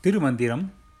திருமந்திரம்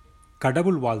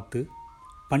கடவுள் வாழ்த்து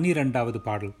 12வது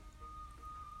பாடல்.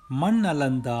 மண்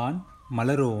அளந்தான்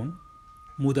மலரோன்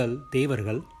முதல்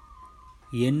தேவர்கள்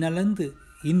என்னளந்து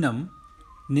இன்னம்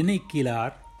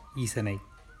நினைக்கிலார் ஈசனை.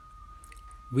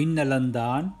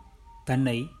 விண்ணளந்தான்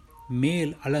தன்னை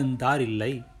மேல்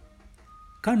அளந்தாரில்லை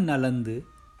கண் அளந்து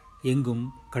எங்கும்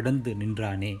கடந்து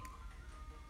நின்றானே.